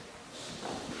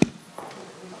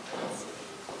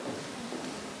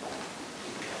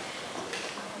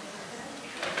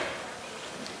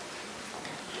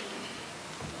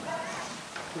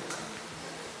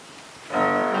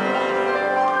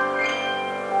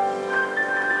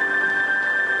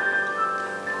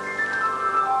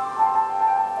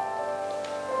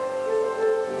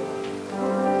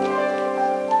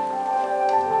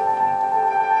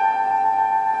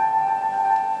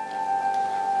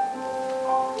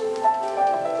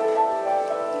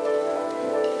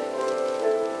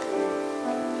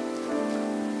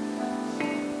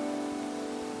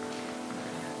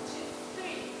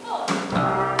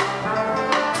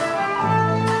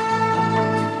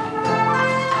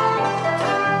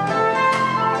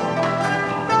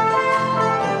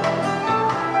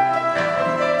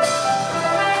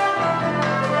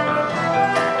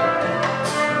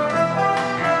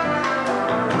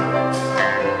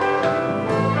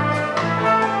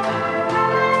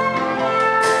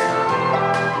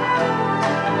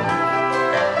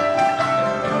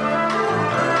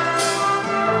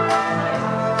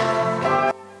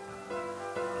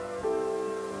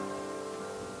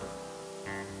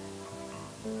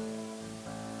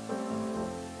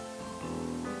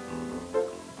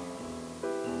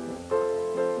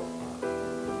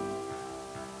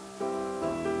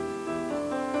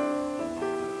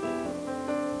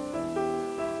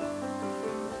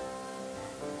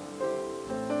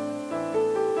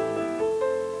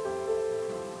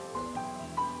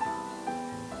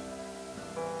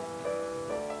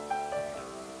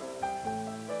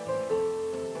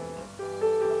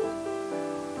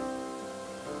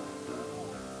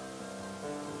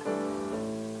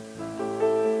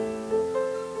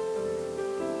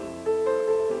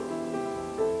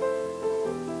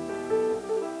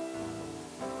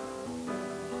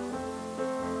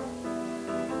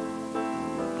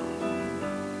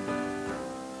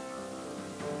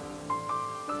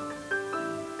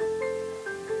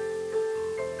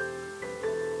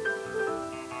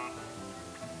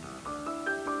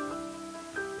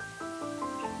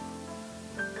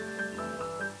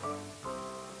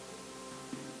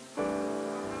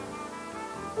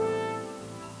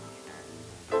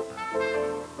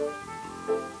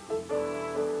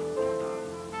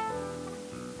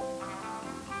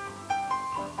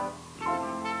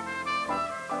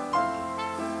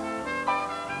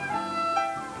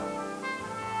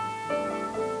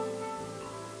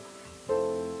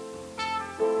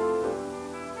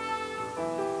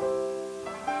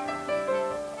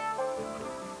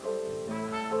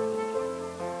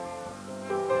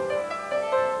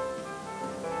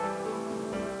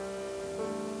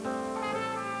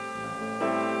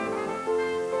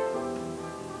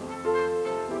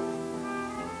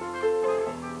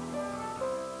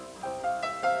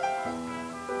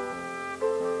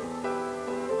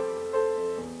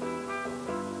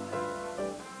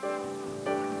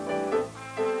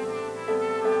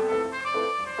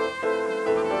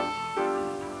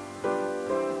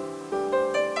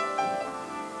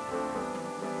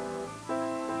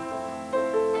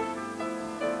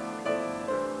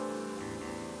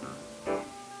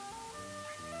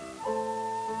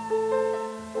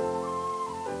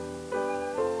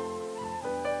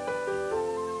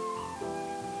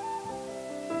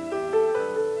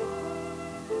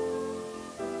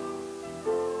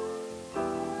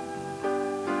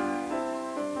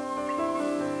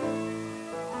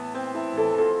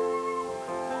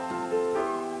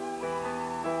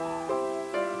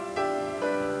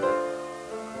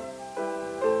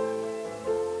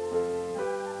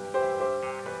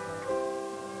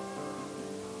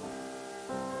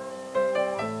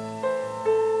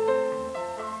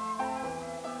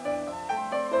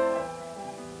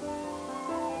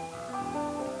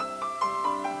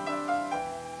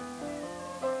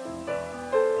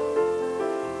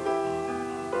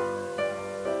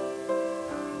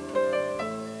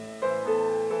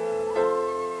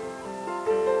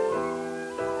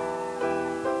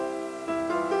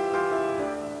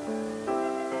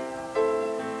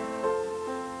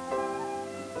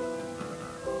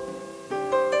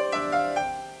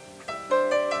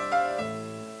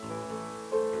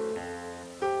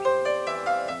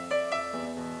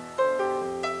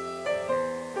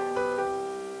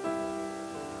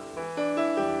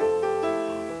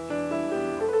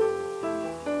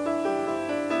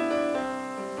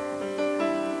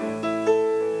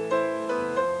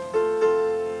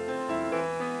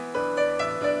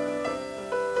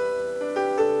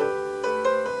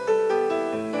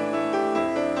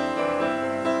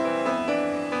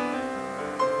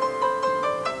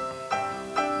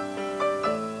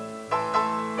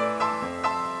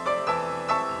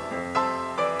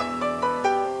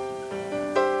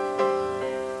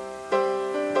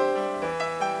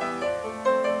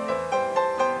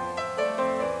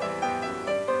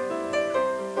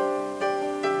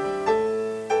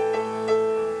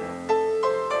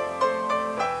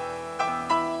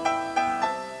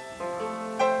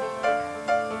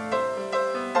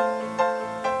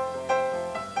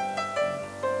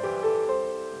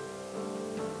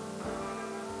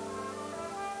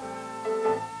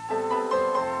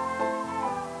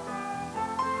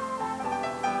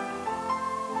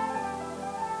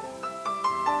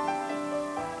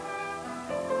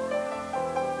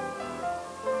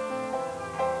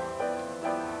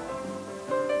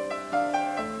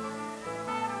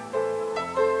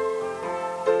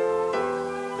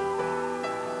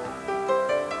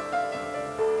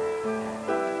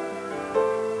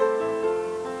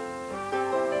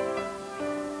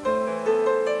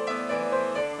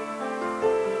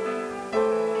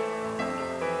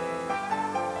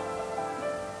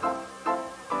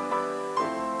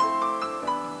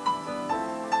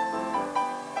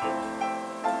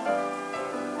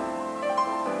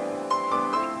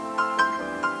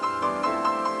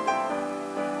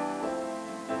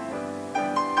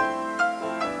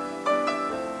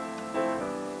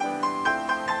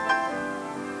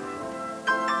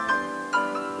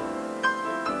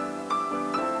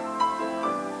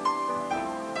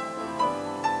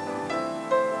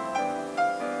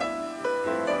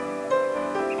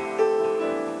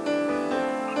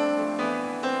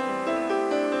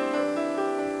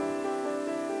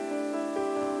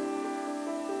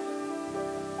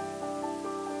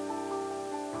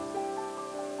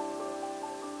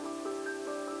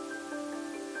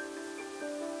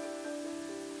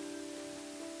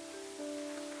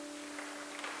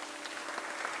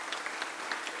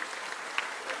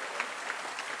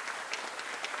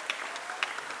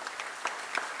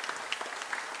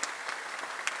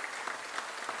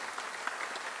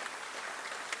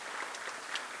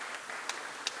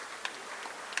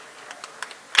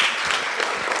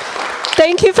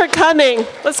 Thank you for coming.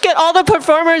 Let's get all the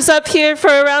performers up here for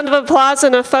a round of applause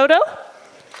and a photo.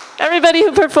 Everybody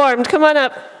who performed, come on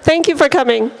up. Thank you for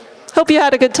coming. Hope you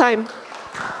had a good time.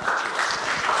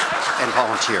 And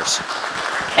volunteers.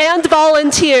 And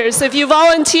volunteers. If you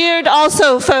volunteered,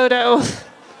 also photo.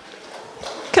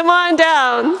 Come on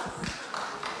down.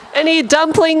 Any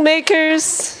dumpling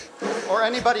makers? Or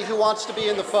anybody who wants to be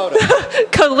in the photo.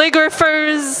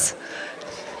 Calligraphers.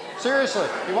 Seriously,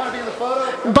 you want to be in the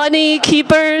photo? Bunny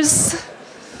keepers.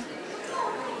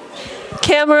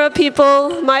 Camera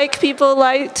people, mic people,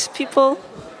 light people.